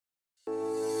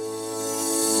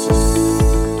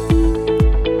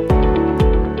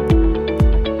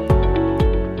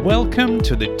Welcome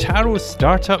to the Taro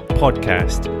Startup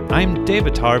Podcast. I'm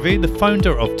David Harvey, the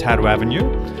founder of Taro Avenue.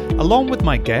 Along with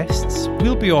my guests,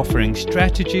 we'll be offering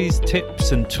strategies,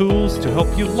 tips, and tools to help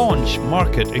you launch,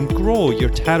 market, and grow your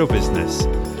Taro business.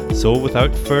 So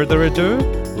without further ado,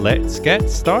 let's get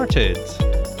started.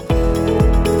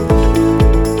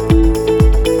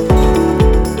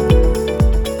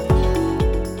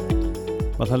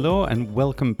 Well, hello and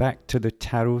welcome back to the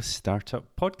Taro Startup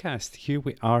Podcast. Here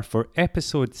we are for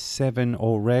episode 7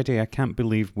 already. I can't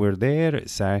believe we're there.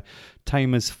 It's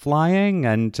time is flying,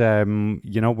 and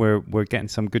we're getting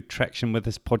some good traction with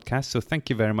this podcast. So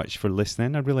thank you very much for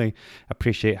listening. I really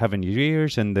appreciate having your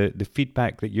ears and the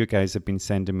feedback that you guys have been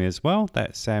sending me as well.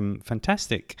 That's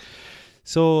fantastic.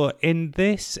 So in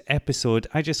this episode,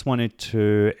 I just wanted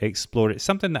to explore, it's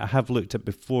something that I have looked at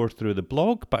before through the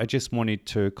blog, but I just wanted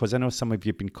to, because I know some of you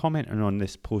have been commenting on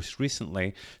this post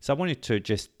recently, so I wanted to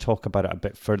just talk about it a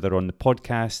bit further on the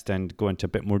podcast and go into a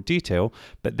bit more detail.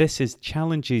 But this is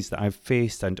challenges that I've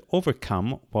faced and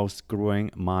overcome whilst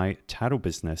growing my Taro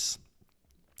business.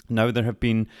 Now, there have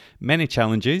been many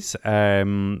challenges. I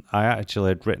actually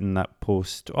had written that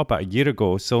post about a year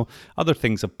ago, so other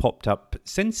things have popped up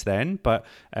since then. But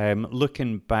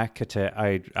looking back at it,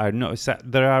 I noticed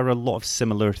that there are a lot of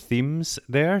similar themes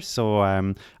there. So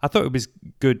I thought it was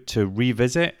good to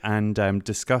revisit and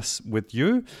discuss with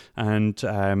you, and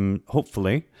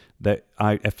hopefully that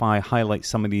if I highlight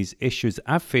some of these issues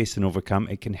I've faced and overcome,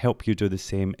 it can help you do the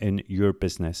same in your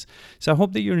business. So I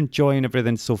hope that you're enjoying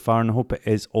everything so far, and I hope it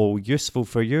is all useful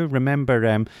for you. Remember,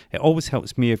 it always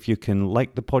helps me if you can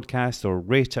like the podcast or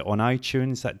rate it on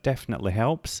iTunes. That definitely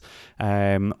helps.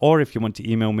 Or if you want to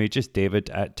email me, just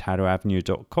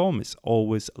david@taroavenue.com. It's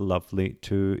always lovely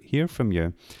to hear from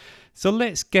you. So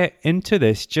let's get into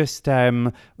this, just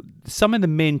some of the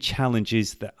main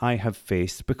challenges that I have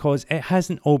faced, because it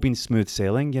hasn't all been smooth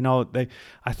sailing. I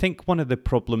think one of the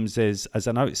problems is, as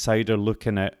an outsider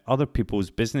looking at other people's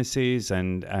businesses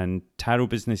and Taro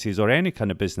businesses or any kind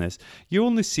of business, you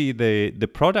only see the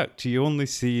product, you only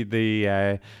see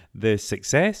the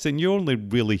success, and you only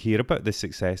really hear about the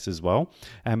success as well.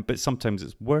 But sometimes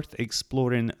it's worth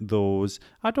exploring those,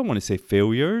 I don't want to say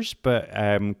failures, but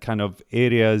kind of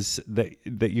areas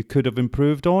that you could have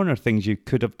improved on, or things you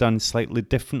could have done slightly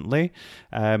differently,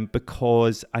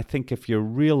 because I think if you're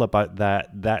real about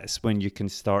that, that's when you can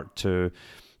start to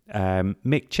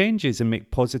make changes and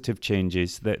make positive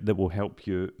changes that will help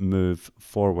you move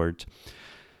forward.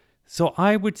 So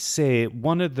I would say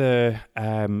one of the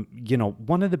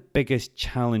biggest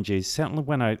challenges, certainly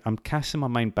when I'm casting my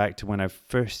mind back to when I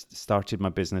first started my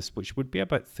business, which would be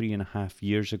about 3.5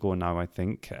 years ago now, I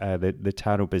think, the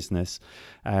Taro business.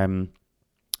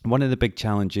 One of the big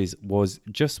challenges was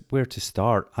just where to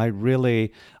start. I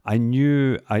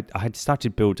knew I had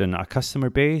started building a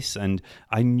customer base, and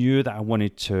I knew that I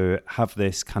wanted to have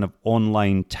this kind of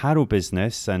online Taro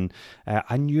business, and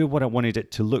I knew what I wanted it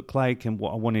to look like and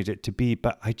what I wanted it to be,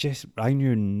 but I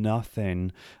knew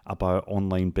nothing about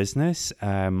online business.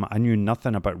 I knew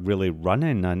nothing about really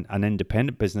running an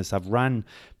independent business. I've ran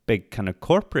big kind of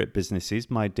corporate businesses.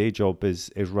 My day job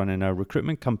is running a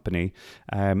recruitment company,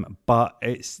 but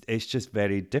it's just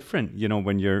very different,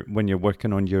 when you're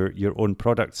working on your own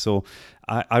product. So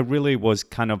I really was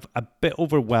kind of a bit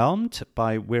overwhelmed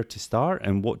by where to start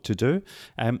and what to do.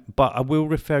 But I will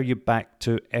refer you back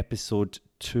to episode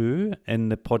 2 in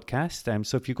the podcast.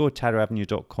 So if you go to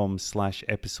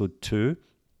taroavenue.com/episode 2,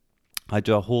 I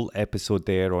do a whole episode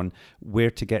there on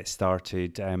where to get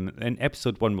started. In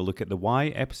episode 1, we'll look at the why.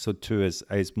 Episode 2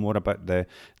 is more about the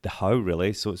how,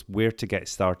 really. So it's where to get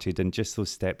started and just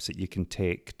those steps that you can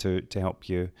take to help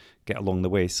you get along the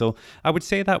way. So I would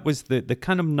say that was the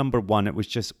kind of number one. It was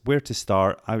just where to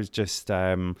start. I was just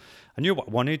I knew what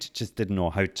I wanted, just didn't know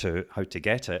how to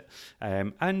get it.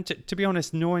 And to be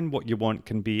honest, knowing what you want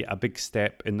can be a big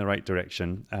step in the right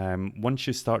direction. Once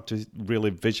you start to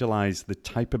really visualize the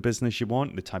type of business you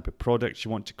want, the type of products you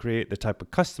want to create, the type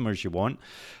of customers you want,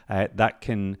 that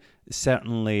can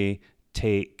certainly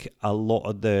take a lot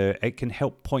of it can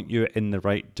help point you in the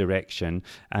right direction,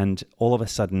 and all of a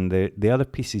sudden the other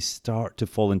pieces start to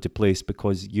fall into place,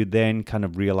 because you then kind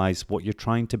of realize what you're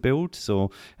trying to build.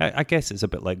 So I guess it's a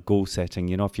bit like goal setting.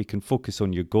 If you can focus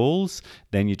on your goals,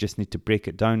 then you just need to break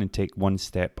it down and take one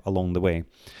step along the way.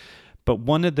 But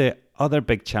one of the other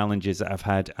big challenges that I've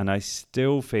had, and I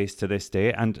still face to this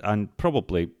day, and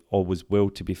probably always will,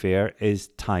 to be fair, is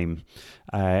time.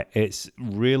 It's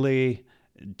really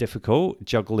difficult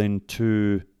juggling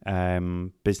 2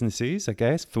 businesses, I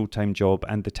guess, full-time job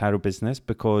and the tarot business,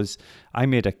 because I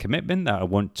made a commitment that I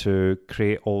want to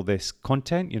create all this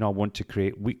content. I want to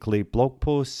create weekly blog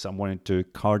posts. I want to do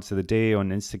cards of the day on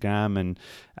Instagram and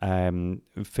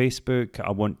Facebook.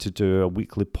 I want to do a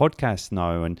weekly podcast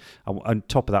now. And on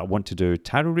top of that, I want to do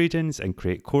tarot readings and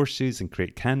create courses and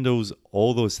create candles,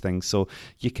 all those things. So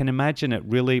you can imagine it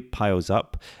really piles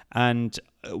up. And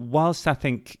whilst I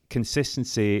think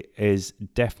consistency is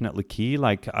definitely key,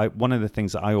 one of the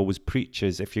things that I always preach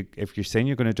is if you're saying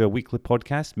you're going to do a weekly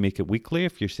podcast, make it weekly.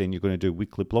 If you're saying you're going to do a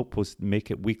weekly blog post, make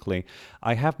it weekly.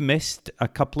 I have missed a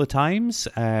couple of times,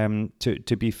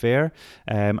 to be fair,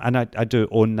 and I do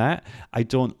own that. I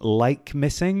don't like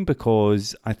missing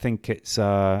because I think it's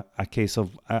a case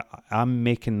of I'm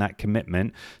making that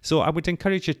commitment. So I would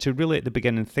encourage you to really at the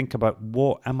beginning think about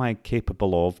what am I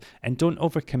capable of, and don't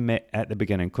overcommit at the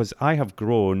beginning, because I have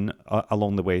grown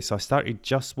along the way. So I started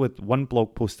just with one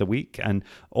blog post a week, and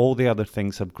all the other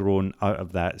things have grown out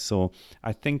of that. So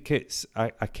I think it's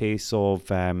a case of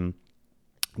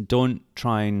don't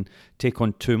try and take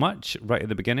on too much right at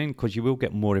the beginning, because you will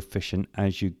get more efficient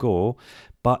as you go.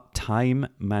 But time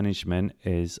management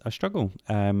is a struggle,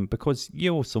 because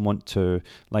you also want to,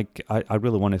 I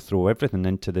really want to throw everything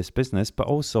into this business, but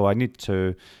also I need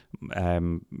to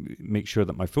make sure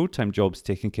that my full-time job's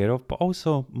taken care of, but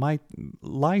also my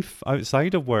life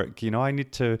outside of work. I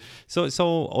need to. So it's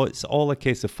all a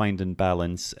case of finding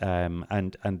balance,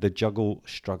 and the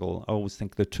struggle. I always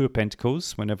think the Two of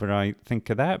Pentacles whenever I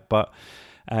think of that, but.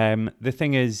 The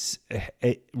thing is,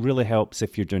 it really helps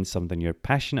if you're doing something you're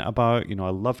passionate about. I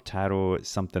love tarot. It's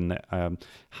something that I'm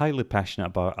highly passionate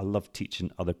about. I love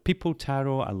teaching other people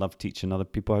tarot. I love teaching other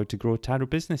people how to grow tarot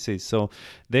businesses. So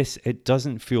it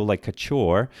doesn't feel like a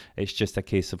chore. It's just a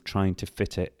case of trying to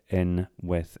fit it in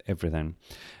with everything.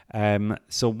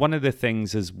 So one of the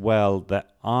things as well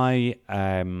that I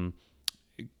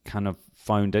kind of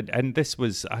found it, and this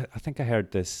was, I think I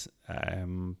heard this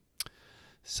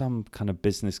some kind of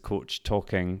business coach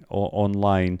talking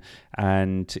online,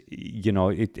 and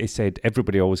it said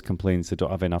everybody always complains they don't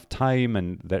have enough time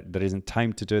and that there isn't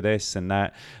time to do this and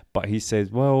that, but he says,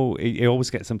 well, he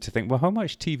always gets them to think, well, how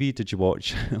much TV did you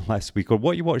watch last week, or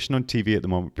what are you watching on TV at the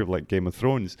moment? People like Game of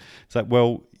Thrones. It's like,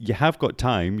 well, you have got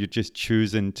time, you're just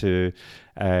choosing to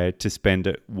spend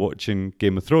it watching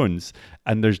Game of Thrones,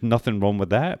 and there's nothing wrong with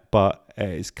that, but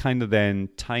it's kind of then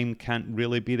time can't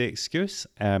really be the excuse.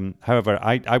 However,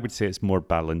 I would say it's more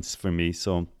balance for me.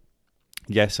 So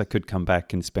yes, I could come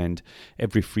back and spend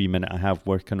every free minute I have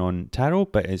working on tarot,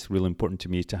 but it's really important to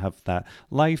me to have that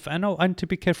life and to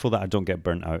be careful that I don't get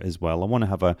burnt out as well. I want to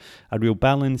have a real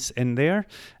balance in there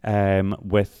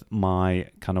with my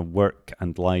kind of work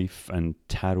and life and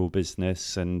tarot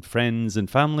business and friends and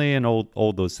family and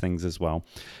all those things as well.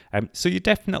 So you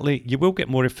will get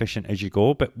more efficient as you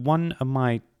go, but one of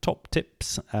my top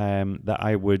tips that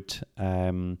I would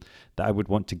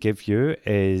want to give you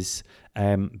is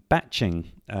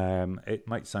batching. It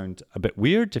might sound a bit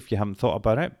weird if you haven't thought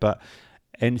about it, but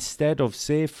instead of,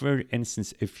 say, for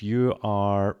instance, if you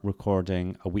are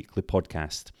recording a weekly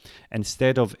podcast,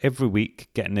 instead of every week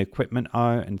getting the equipment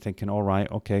out and thinking, all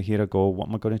right, okay, here I go, what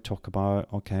am I going to talk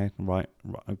about? Okay, right,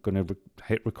 I'm going to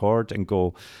hit record and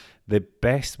go. The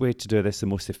best way to do this, the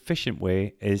most efficient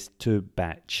way, is to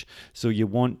batch. So you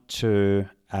want to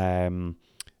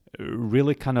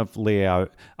really kind of lay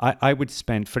out. I would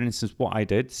spend, for instance, what I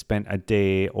did, spent a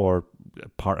day or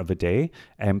part of a day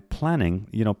planning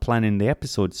the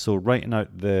episodes. So writing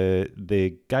out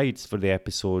the guides for the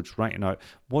episodes, writing out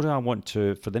what do I want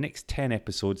to, for the next 10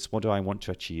 episodes, what do I want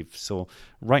to achieve? So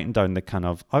writing down the kind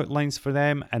of outlines for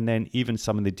them, and then even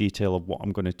some of the detail of what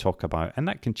I'm going to talk about. And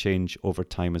that can change over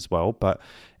time as well. But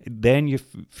then you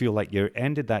feel like you're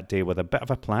ended that day with a bit of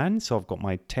a plan. So I've got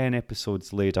my 10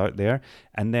 episodes laid out there,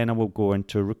 and then I will go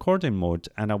into recording mode,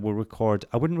 and I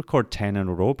wouldn't record 10 in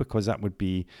a row because that would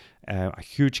be a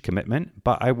huge commitment,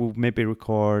 but I will maybe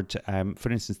record, for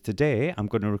instance, today I'm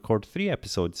going to record 3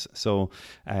 episodes. So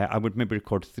I would maybe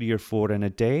record 3 or 4 in a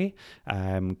day,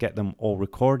 get them all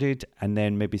recorded, and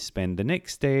then maybe spend the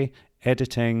next day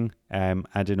editing,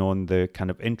 adding on the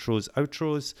kind of intros,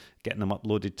 outros, getting them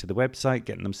uploaded to the website,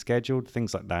 getting them scheduled,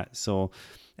 things like that. So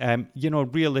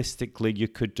realistically, you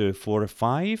could do 4 or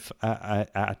 5 at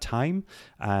a time,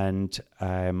 and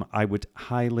I would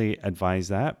highly advise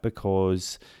that,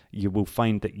 because you will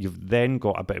find that you've then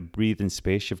got a bit of breathing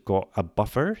space. You've got a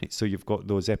buffer, so you've got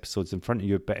those episodes in front of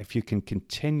you. But if you can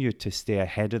continue to stay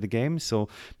ahead of the game, so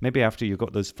maybe after you've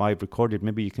got those 5 recorded,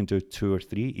 maybe you can do 2 or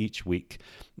 3 each week.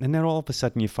 And then all of a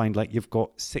sudden you find like you've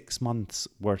got 6 months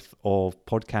worth of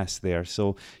podcasts there.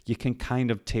 So you can kind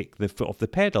of take the foot off the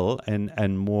pedal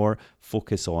and more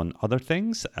focus on other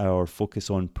things, or focus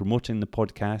on promoting the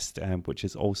podcast, which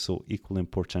is also equally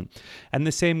important. And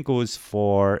the same goes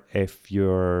for if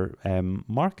you're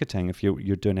marketing, if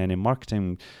you're doing any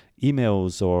marketing,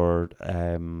 emails or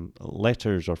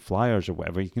letters or flyers or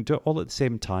whatever, you can do it all at the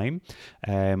same time.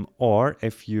 Or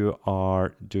if you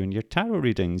are doing your tarot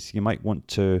readings, you might want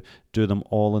to do them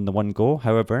all in the one go.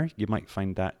 However, you might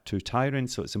find that too tiring,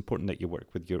 so it's important that you work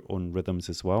with your own rhythms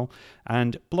as well.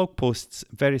 And blog posts,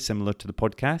 very similar to the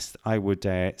podcast. I would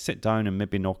sit down and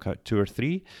maybe knock out 2 or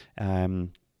 3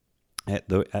 at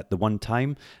the one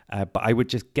time, but I would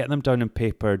just get them down on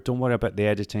paper. Don't worry about the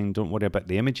editing, don't worry about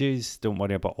the images, don't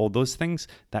worry about all those things.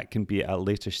 That can be at a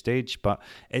later stage, but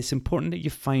it's important that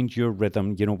you find your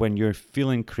rhythm, when you're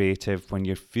feeling creative, when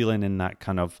you're feeling in that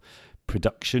kind of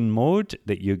production mode,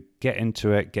 that you get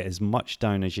into it, get as much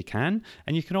down as you can,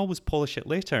 and you can always polish it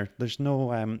later. There's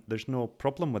no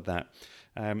problem with that.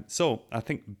 So I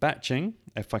think batching,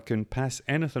 if I can pass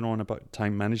anything on about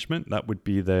time management, that would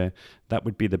be the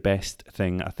best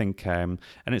thing, I think. And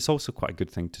it's also quite a good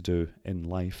thing to do in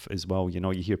life as well. You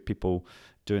hear people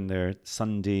doing their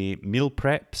Sunday meal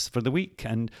preps for the week,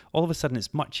 and all of a sudden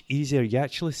it's much easier. You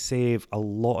actually save a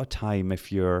lot of time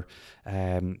if you're,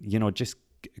 just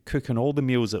cooking all the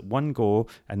meals at one go,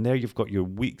 and there you've got your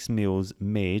week's meals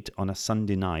made on a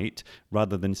Sunday night,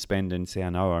 rather than spending, say,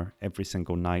 an hour every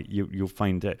single night. You'll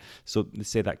find it. So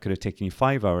say that could have taken you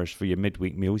 5 hours for your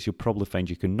midweek meals. You'll probably find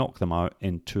you can knock them out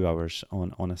in 2 hours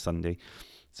on a Sunday.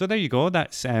 So there you go.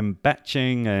 That's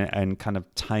batching and kind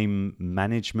of time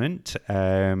management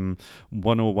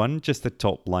 101, just the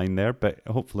top line there, but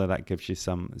hopefully that gives you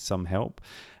some help.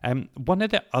 One of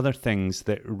the other things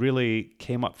that really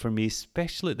came up for me,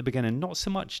 especially at the beginning, not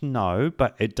so much now,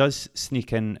 but it does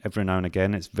sneak in every now and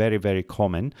again, it's very, very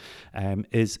common,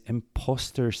 is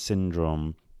imposter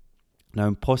syndrome. Now,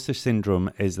 imposter syndrome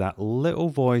is that little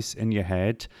voice in your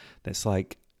head that's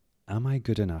like, am I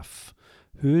good enough?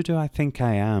 Who do I think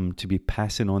I am to be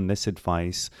passing on this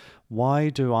advice? Why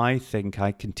do I think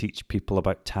I can teach people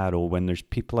about tarot when there's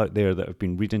people out there that have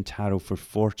been reading tarot for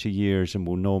 40 years and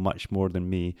will know much more than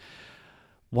me?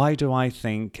 Why do I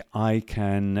think I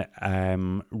can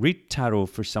read tarot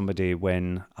for somebody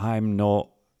when I'm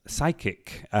not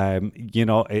psychic?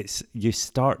 You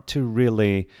start to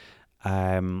really...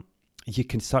 you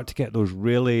can start to get those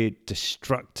really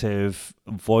destructive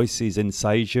voices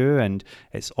inside you, and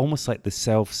it's almost like the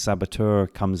self-saboteur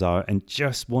comes out and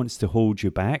just wants to hold you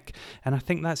back. And I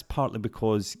think that's partly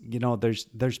because,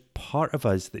 there's part of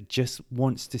us that just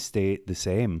wants to stay the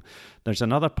same. There's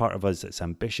another part of us that's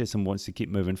ambitious and wants to keep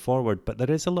moving forward, but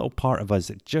there is a little part of us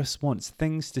that just wants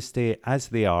things to stay as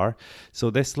they are. So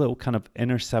this little kind of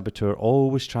inner saboteur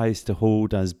always tries to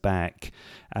hold us back.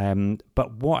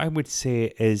 But what I would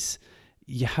say is,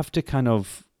 you have to kind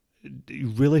of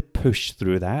really push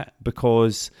through that,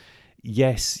 because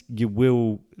yes,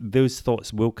 those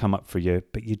thoughts will come up for you,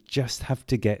 but you just have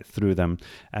to get through them.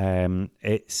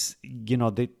 It's,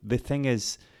 the thing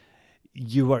is,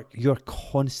 you're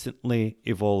constantly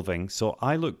evolving. So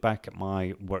I look back at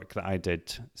my work that I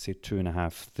did, say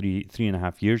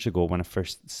 3.5 years ago when I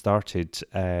first started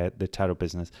the tarot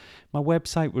business. My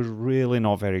website was really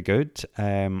not very good.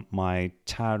 My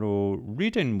tarot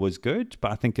reading was good,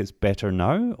 but I think it's better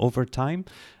now over time.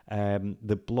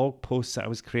 The blog posts that I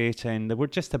was creating, they were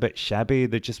just a bit shabby.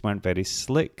 They just weren't very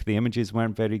slick. The images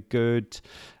weren't very good.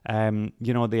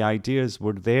 The ideas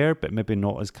were there, but maybe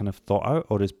not as kind of thought out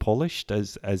or as polished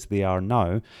as they are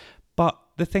now. But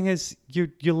the thing is, you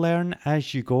learn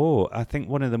as you go. I think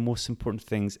one of the most important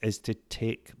things is to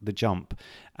take the jump,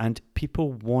 and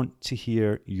people want to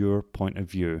hear your point of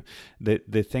view.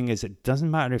 The thing is, it doesn't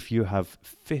matter if you have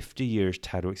 50 years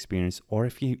tarot experience or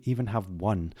if you even have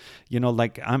one.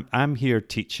 I'm here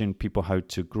teaching people how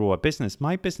to grow a business.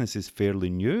 My business is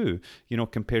fairly new,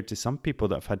 compared to some people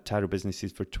that have had tarot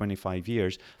businesses for 25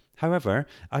 years. However,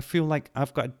 I feel like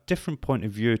I've got a different point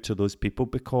of view to those people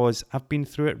because I've been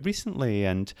through it recently,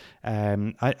 and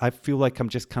I feel like I'm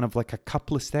just kind of like a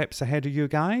couple of steps ahead of you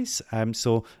guys.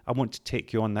 So I want to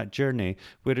take you on that journey.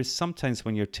 Whereas sometimes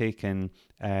when you're taking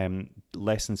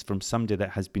lessons from somebody that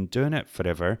has been doing it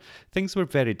forever, things were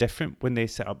very different when they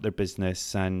set up their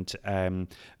business, and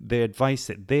the advice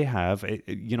that they have,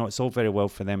 it's all very well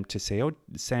for them to say, oh,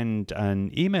 send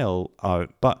an email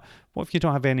out, but what if you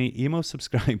don't have any email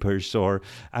subscribers?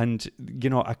 And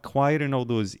acquiring all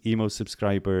those email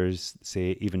subscribers,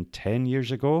 say even 10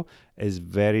 years ago, is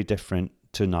very different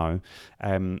to now.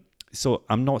 So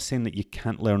I'm not saying that you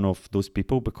can't learn off those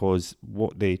people, because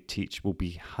what they teach will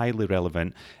be highly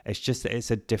relevant. It's just that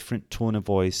it's a different tone of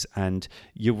voice, and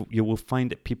you will find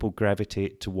that people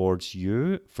gravitate towards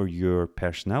you for your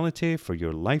personality, for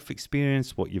your life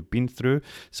experience, what you've been through.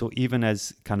 So even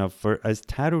as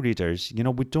tarot readers,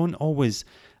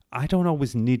 I don't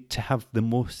always need to have the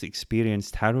most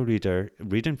experienced tarot reader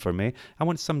reading for me. I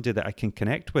want somebody that I can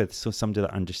connect with, so somebody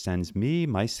that understands me,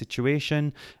 my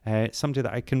situation, somebody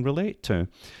that I can relate to.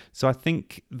 So I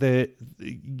think the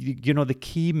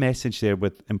key message there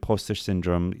with imposter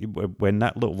syndrome, when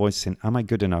that little voice is saying, am I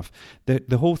good enough?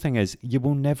 The whole thing is, you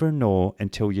will never know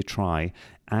until you try.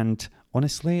 And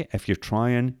honestly, if you're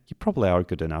trying, you probably are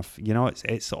good enough.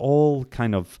 It's all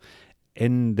kind of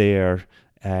in there,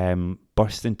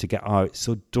 bursting to get out.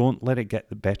 So don't let it get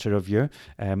the better of you,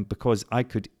 because I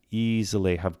could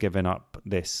easily have given up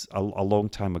this a long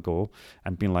time ago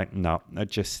and been like, no, I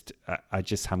just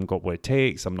haven't got what it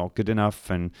takes. I'm not good enough.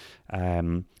 And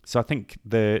so I think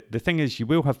the thing is, you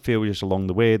will have failures along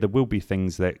the way. There will be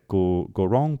things that go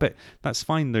wrong, but that's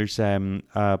fine. There's a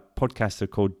podcaster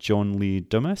called John Lee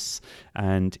Dumas,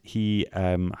 and he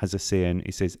has a saying.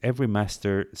 He says, every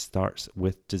master starts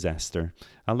with disaster.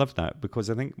 I love that, because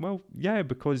I think, well, yeah,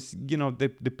 because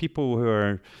the people who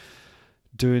are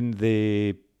doing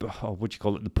the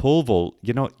the pole vault,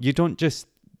 you don't just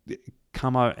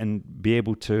come out and be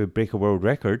able to break a world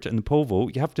record in the pole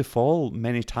vault. You have to fall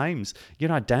many times. You're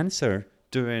not a dancer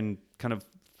doing kind of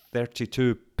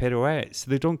 32 pirouettes.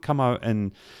 They don't come out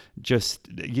and just,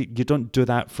 you don't do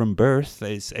that from birth.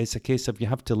 It's a case of, you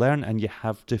have to learn, and you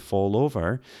have to fall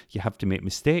over. You have to make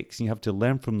mistakes, and you have to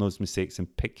learn from those mistakes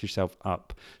and pick yourself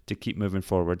up to keep moving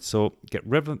forward. So get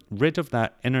rid of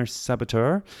that inner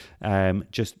saboteur.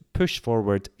 Just push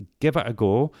forward, give it a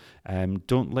go.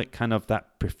 Don't let kind of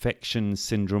that perfection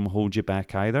syndrome hold you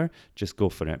back either. Just go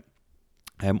for it.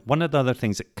 One of the other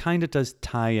things that kind of does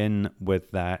tie in with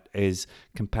that is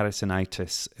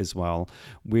comparisonitis as well.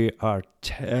 We are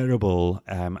terrible,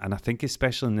 and I think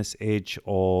especially in this age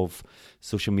of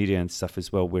social media and stuff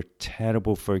as well, we're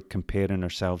terrible for comparing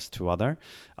ourselves to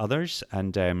others.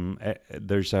 And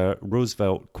there's a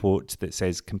Roosevelt quote that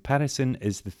says, "Comparison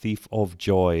is the thief of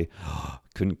joy."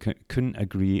 Couldn't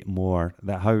agree more.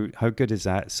 That how good is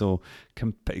that? So,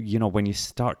 when you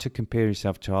start to compare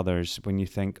yourself to others, when you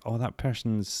think, oh, that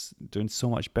person's doing so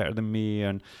much better than me,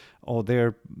 and oh,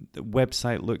 their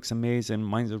website looks amazing,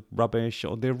 mine's rubbish,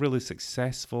 or they're really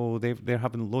successful, they're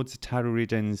having loads of tarot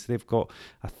readings, they've got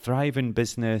a thriving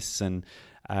business, and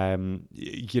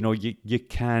you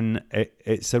can.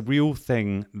 It's a real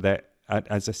thing that,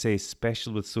 as I say,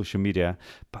 especially with social media,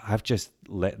 but I've just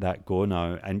let that go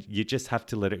now, and you just have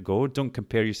to let it go. Don't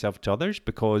compare yourself to others,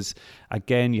 because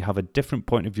again, you have a different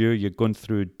point of view, you're going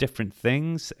through different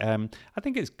things. I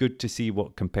think it's good to see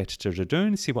what competitors are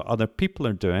doing, see what other people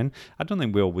are doing. I don't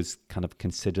think we always kind of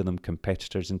consider them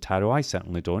competitors in tarot. I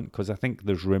certainly don't, because I think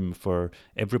there's room for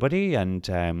everybody,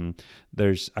 and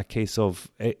there's a case of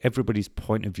everybody's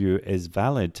point of view is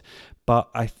valid. But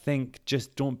I think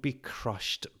just don't be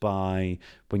crushed by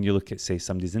when you look at, say,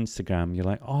 somebody's Instagram, you're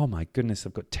like, oh my goodness,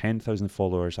 I've got 10,000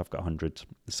 followers, I've got 100.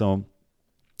 So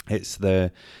it's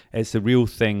the real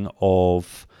thing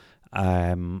of,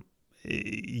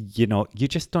 you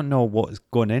just don't know what's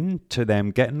going into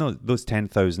them getting those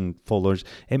 10,000 followers.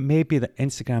 It may be that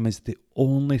Instagram is the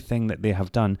only thing that they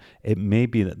have done. It may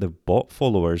be that they've bought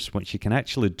followers, which you can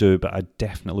actually do, but I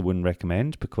definitely wouldn't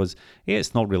recommend, because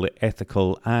it's not really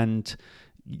ethical, and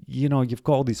you've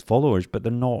got all these followers, but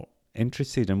they're not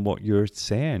interested in what you're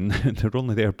saying. They're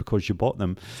only there because you bought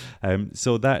them.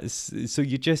 So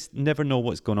you just never know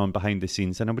what's going on behind the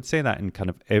scenes. And I would say that in kind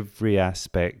of every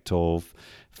aspect of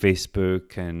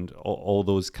Facebook and all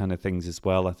those kind of things as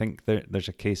well. I think there's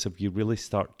a case of, you really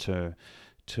start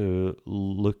to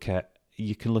look at,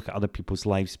 you can look at other people's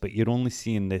lives, but you're only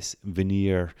seeing this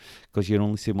veneer, because you're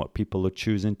only seeing what people are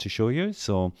choosing to show you.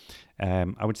 So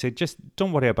I would say, just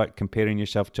don't worry about comparing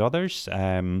yourself to others.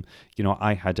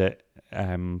 I had it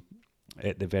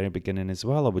at the very beginning as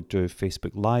well. I would do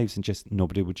Facebook Lives and just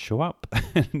nobody would show up.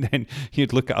 And then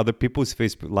you'd look at other people's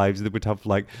Facebook Lives, they would have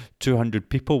like 200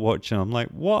 people watching. I'm like,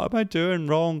 what am I doing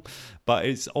wrong? But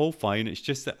it's all fine. It's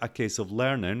just a case of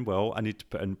learning, well, I need to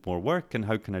put in more work, and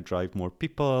how can I drive more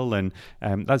people? And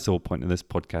that's the whole point of this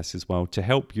podcast as well, to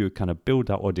help you kind of build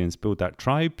that audience, build that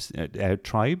tribe,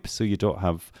 so you don't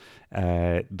have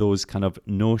those kind of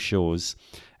no-shows.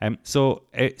 So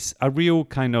it's a real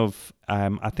kind of,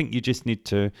 I think you just need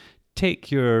to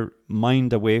take your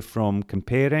mind away from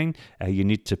comparing. You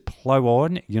need to plow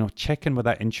on, check in with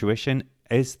that intuition.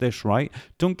 Is this right?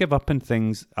 Don't give up on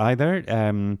things either.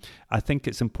 I think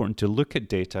it's important to look at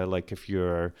data, like if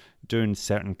you're doing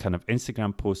certain kind of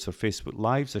Instagram posts or Facebook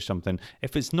Lives or something.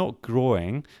 If it's not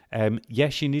growing,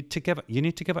 yes, you need to give it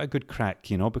a good crack,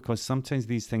 because sometimes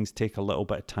these things take a little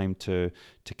bit of time to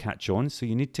catch on. So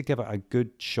you need to give it a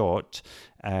good shot.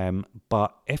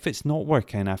 But if it's not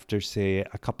working after, say,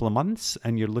 a couple of months,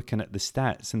 and you're looking at the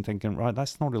stats and thinking, right,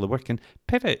 that's not really working,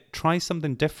 pivot, try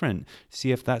something different,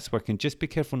 see if that's working. Just be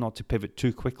careful not to pivot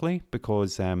too quickly,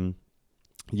 because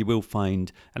you will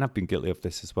find, and I've been guilty of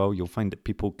this as well, you'll find that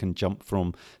people can jump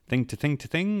from thing to thing to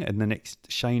thing and the next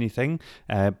shiny thing,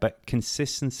 but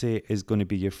consistency is going to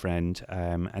be your friend,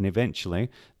 and eventually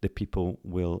the people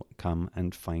will come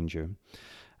and find you.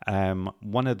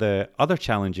 One of the other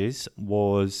challenges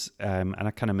was, and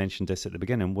I kind of mentioned this at the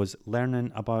beginning, was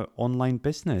learning about online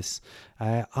business.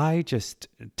 I just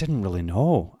didn't really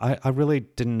know. I really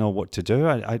didn't know what to do.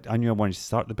 I knew I wanted to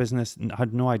start the business and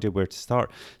had no idea where to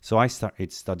start. So I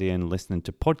started studying, listening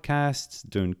to podcasts,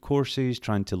 doing courses,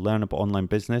 trying to learn about online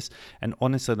business. And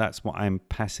honestly, that's what I'm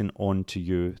passing on to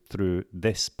you through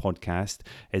this podcast,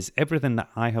 is everything that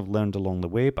I have learned along the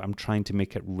way, but I'm trying to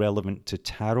make it relevant to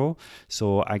tarot.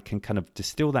 So I can kind of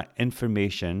distill that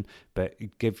information, but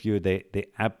give you the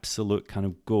absolute kind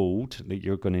of gold that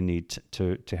you're going to need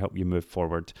to help you move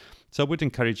forward. So I would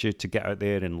encourage you to get out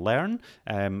there and learn,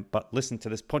 but listen to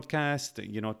this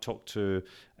podcast, talk to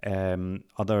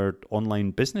other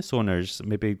online business owners,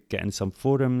 maybe get in some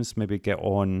forums, maybe get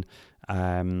on,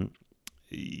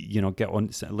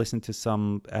 listen to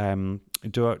some,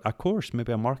 do a course,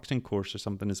 maybe a marketing course or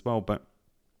something as well. But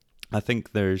I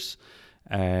think there's,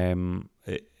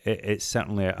 it's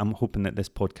certainly, I'm hoping that this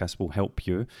podcast will help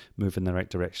you move in the right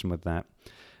direction with that.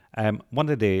 One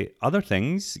of the other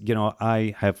things,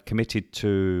 I have committed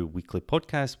to weekly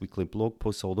podcasts, weekly blog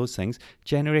posts, all those things,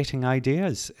 generating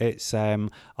ideas. It's and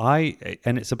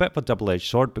it's a bit of a double-edged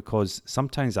sword, because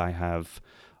sometimes I have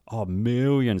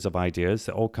millions of ideas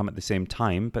that all come at the same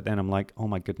time, but then I'm like, oh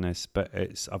my goodness, but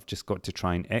I've just got to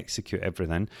try and execute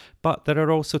everything. But there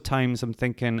are also times I'm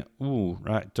thinking,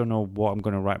 right, don't know what I'm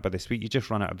going to write about this week. You just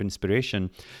run out of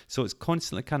inspiration. So it's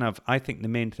constantly kind of, I think the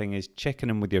main thing is checking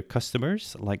in with your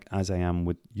customers, like as I am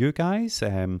with you guys,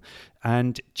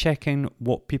 and checking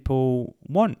what people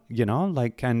want,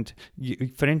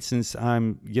 for instance,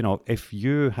 if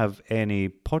you have any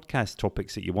podcast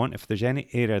topics that you want, if there's any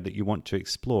area that you want to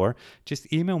explore,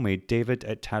 just email me,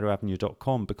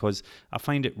 david@tarotavenue.com, because I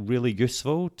find it really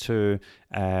useful to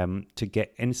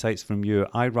get insights from you.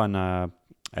 I ran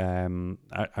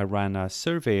a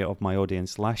survey of my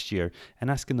audience last year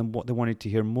and asking them what they wanted to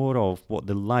hear more of, what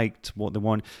they liked, what they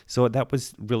want. So that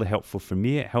was really helpful for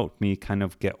me. It helped me kind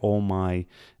of get all my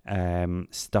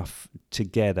stuff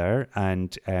together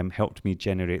and helped me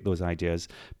generate those ideas.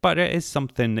 But it is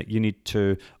something that you need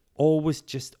to always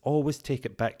take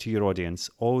it back to your audience.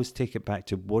 Always take it back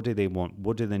to, what do they want?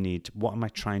 What do they need? What am I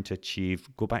trying to achieve?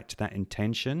 Go back to that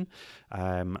intention.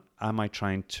 Am I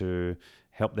trying to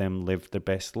help them live their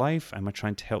best life? Am I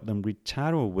trying to help them read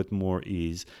tarot with more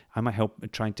ease? Am I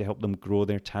trying to help them grow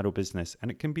their tarot business?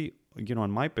 And it can be,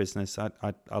 in my business, I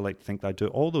like to think that I do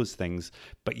all those things,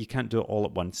 but you can't do it all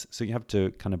at once. So you have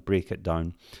to kind of break it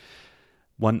down.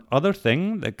 One other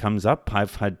thing that comes up,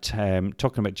 I've had,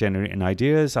 talking about generating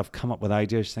ideas, I've come up with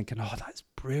ideas thinking, that's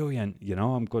brilliant.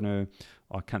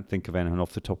 I can't think of anything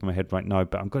off the top of my head right now,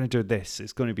 but I'm going to do this.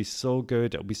 It's going to be so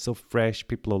good. It'll be so fresh.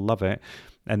 People will love it.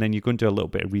 And then you go and do a little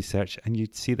bit of research and you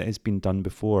see that it's been done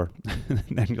before. And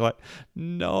then you're like,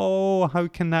 no, how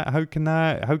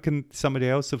can somebody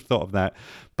else have thought of that?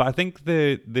 But I think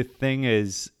the thing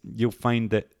is, you'll find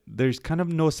that there's kind of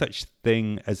no such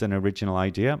thing as an original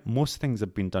idea. Most things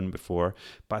have been done before.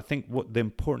 But I think what the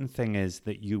important thing is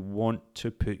that you want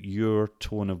to put your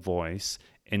tone of voice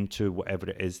into whatever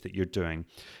it is that you're doing.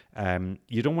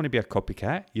 You don't want to be a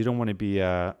copycat. You don't want to be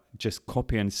just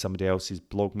copying somebody else's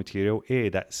blog material.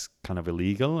 That's kind of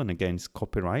illegal and against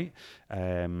copyright.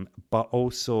 But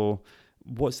also,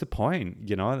 what's the point?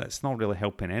 That's not really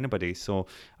helping anybody. So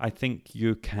I think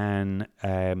you can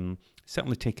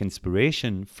certainly take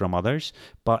inspiration from others,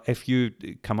 but if you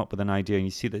come up with an idea and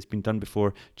you see that it's been done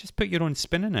before, just put your own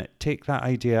spin in it. Take that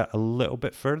idea a little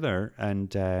bit further,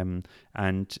 and I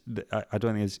don't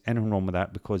think there's anything wrong with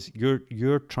that, because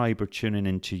your tribe are tuning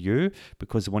into you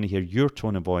because they want to hear your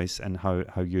tone of voice and how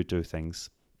you do things.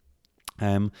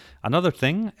 Another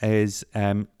thing is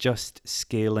just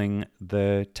scaling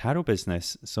the tarot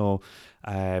business. So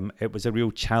It was a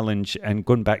real challenge, and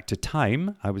going back to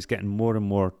time, I was getting more and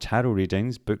more tarot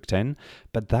readings booked in,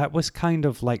 but that was kind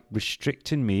of like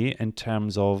restricting me in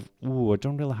terms of, I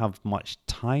don't really have much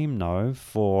time now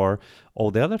for all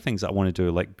the other things that I want to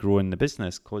do, like growing the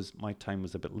business, because my time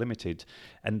was a bit limited.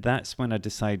 And that's when I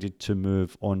decided to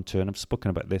move on to, and I've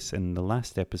spoken about this in the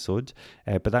last episode,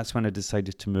 but that's when I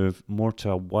decided to move more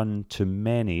to a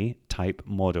one-to-many type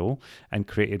model and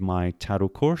created my tarot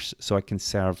course, so I can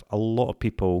serve a lot of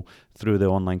people through the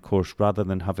online course rather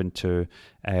than having to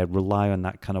rely on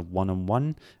that kind of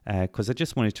one-on-one, because I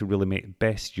just wanted to really make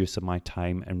best use of my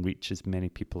time and reach as many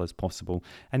people as possible.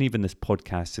 And even this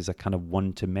podcast is a kind of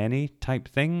one-to-many type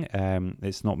thing.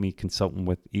 It's not me consulting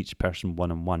with each person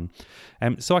one-on-one.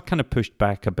 So I kind of pushed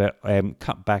back a bit,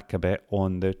 cut back a bit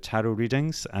on the tarot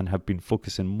readings, and have been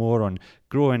focusing more on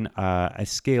growing a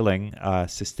scaling,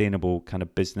 sustainable kind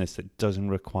of business that doesn't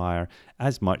require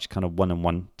as much kind of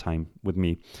one-on-one time with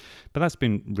me. But that's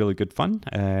been really good fun.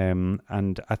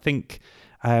 And I think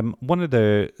one of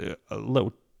the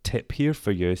little tip here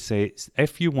for you, say,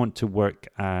 if you want to work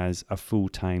as a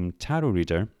full-time tarot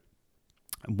reader,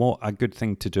 what a good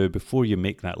thing to do before you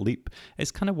make that leap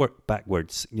is kind of work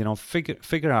backwards.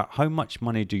 Figure out how much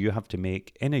money do you have to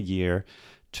make in a year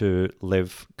to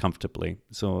live comfortably.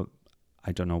 So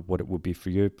I don't know what it would be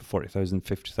for you, $40,000,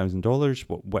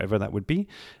 $50,000, whatever that would be.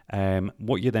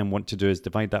 What you then want to do is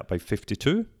divide that by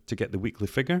 52 to get the weekly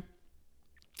figure.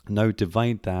 Now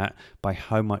divide that by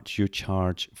how much you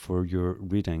charge for your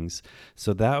readings.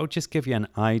 So that'll just give you an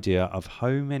idea of how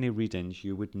many readings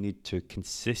you would need to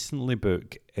consistently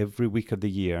book every week of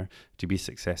the year to be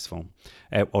successful,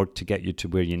 or to get you to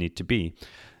where you need to be.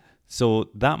 So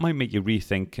that might make you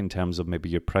rethink in terms of maybe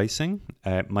your pricing.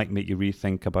 Might make you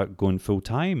rethink about going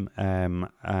full-time.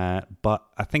 But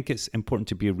I think it's important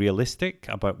to be realistic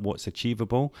about what's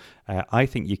achievable. I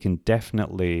think it can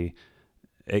definitely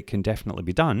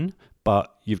be done,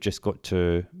 but you've just got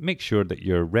to make sure that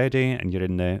you're ready and you're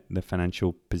in the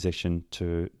financial position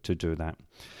to do that.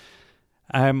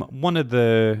 One of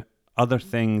the other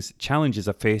challenges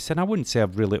I face, and I wouldn't say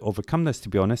I've really overcome this, to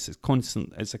be honest.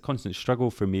 It's a constant struggle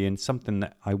for me, and something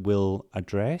that I will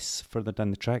address further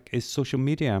down the track is social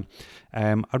media.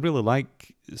 I really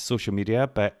like social media,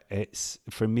 but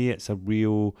for me it's a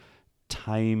real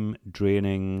time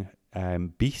draining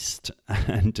beast,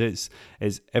 and it's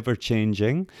ever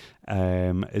changing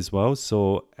as well.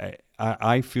 So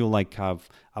I feel like I've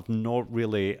not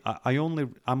really.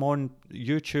 I'm on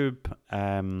YouTube,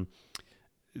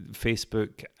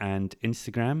 Facebook and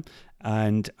Instagram,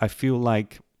 and I feel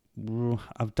like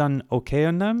I've done okay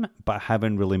on them, but I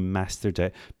haven't really mastered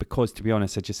it because, to be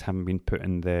honest, I just haven't been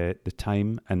putting the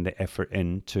time and the effort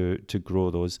in to grow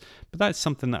those. But that's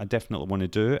something that I definitely want to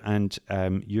do, and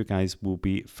you guys will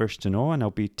be first to know, and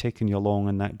I'll be taking you along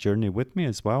on that journey with me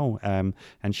as well, and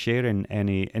sharing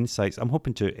any insights. I'm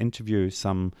hoping to interview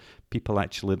some people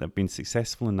actually that have been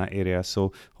successful in that area,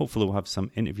 so hopefully we'll have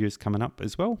some interviews coming up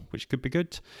as well, which could be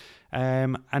good.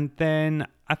 And then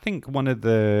I think one of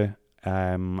the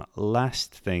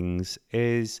last things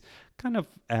is kind of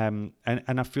and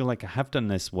I feel like I have done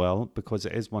this well because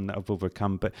it is one that I've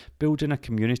overcome, but building a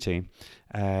community.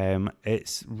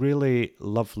 It's really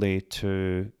lovely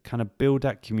to kind of build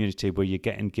that community where you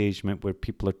get engagement, where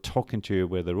people are talking to you,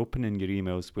 where they're opening your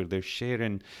emails, where they're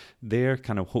sharing their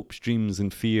kind of hopes, dreams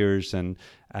and fears, and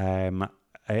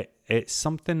it's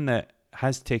something that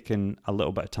has taken a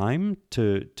little bit of time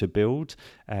to build,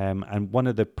 and one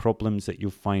of the problems that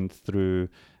you'll find through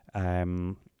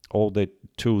all the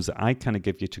tools that I kind of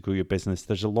give you to grow your business,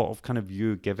 there's a lot of kind of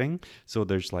you giving. So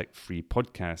there's like free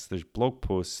podcasts, there's blog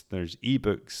posts, there's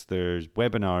ebooks, there's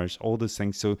webinars, all those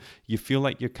things. So you feel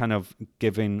like you're kind of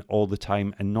giving all the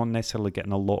time and not necessarily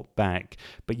getting a lot back,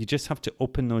 but you just have to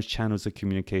open those channels of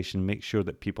communication, make sure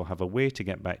that people have a way to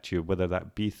get back to you, whether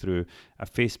that be through a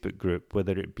Facebook group,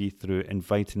 whether it be through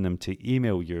inviting them to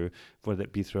email you, whether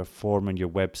it be through a form on your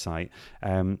website.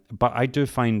 But I do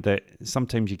find that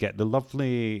sometimes you get the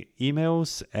lovely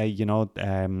emails, I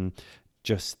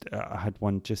had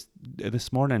one just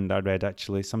this morning that I read,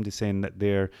 actually, somebody saying that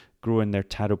they're growing their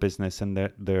tarot business and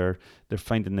they're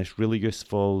finding this really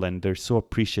useful, and they're so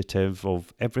appreciative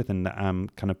of everything that I'm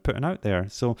kind of putting out there.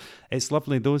 So it's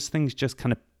lovely. Those things just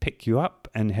kind of pick you up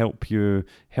and help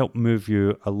move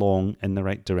you along in the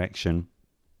right direction.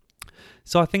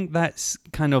 So I think that's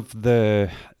kind of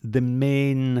the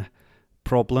main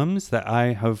problems that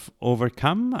I have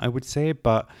overcome, I would say.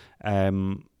 But,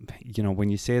 when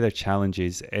you say they're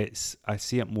challenges, I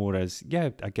see it more as,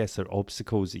 I guess they're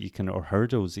obstacles that or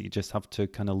hurdles that you just have to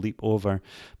kind of leap over.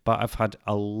 But I've had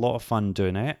a lot of fun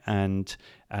doing it. And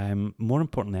more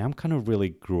importantly, I'm kind of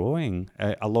really growing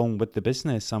along with the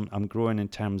business. I'm growing in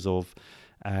terms of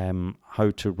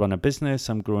how to run a business.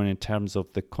 I'm growing in terms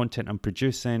of the content I'm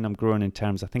producing. I'm growing in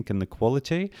terms, I think, in the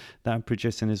quality that I'm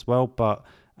producing as well. But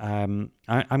I'm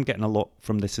getting a lot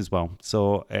from this as well.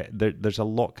 So there's a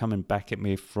lot coming back at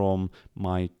me from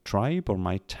my tribe or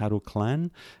my Tarot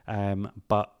clan.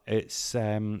 But it's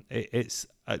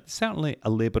certainly a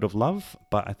labor of love.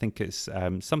 But I think it's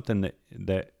something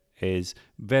that is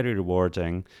very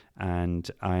rewarding, and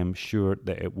I'm sure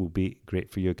that it will be great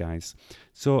for you guys.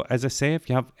 So as I say, if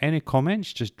you have any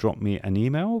comments, just drop me an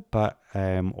email,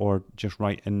 or just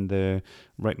write me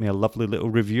a lovely little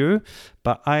review.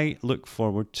 But I look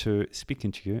forward to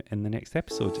speaking to you in the next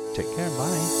episode. Take care,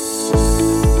 bye.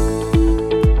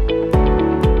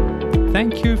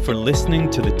 Thank you for listening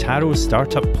to the Tarot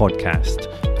Startup Podcast.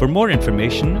 For more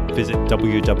information, visit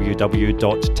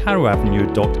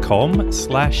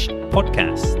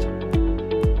www.tarotavenue.com/podcast.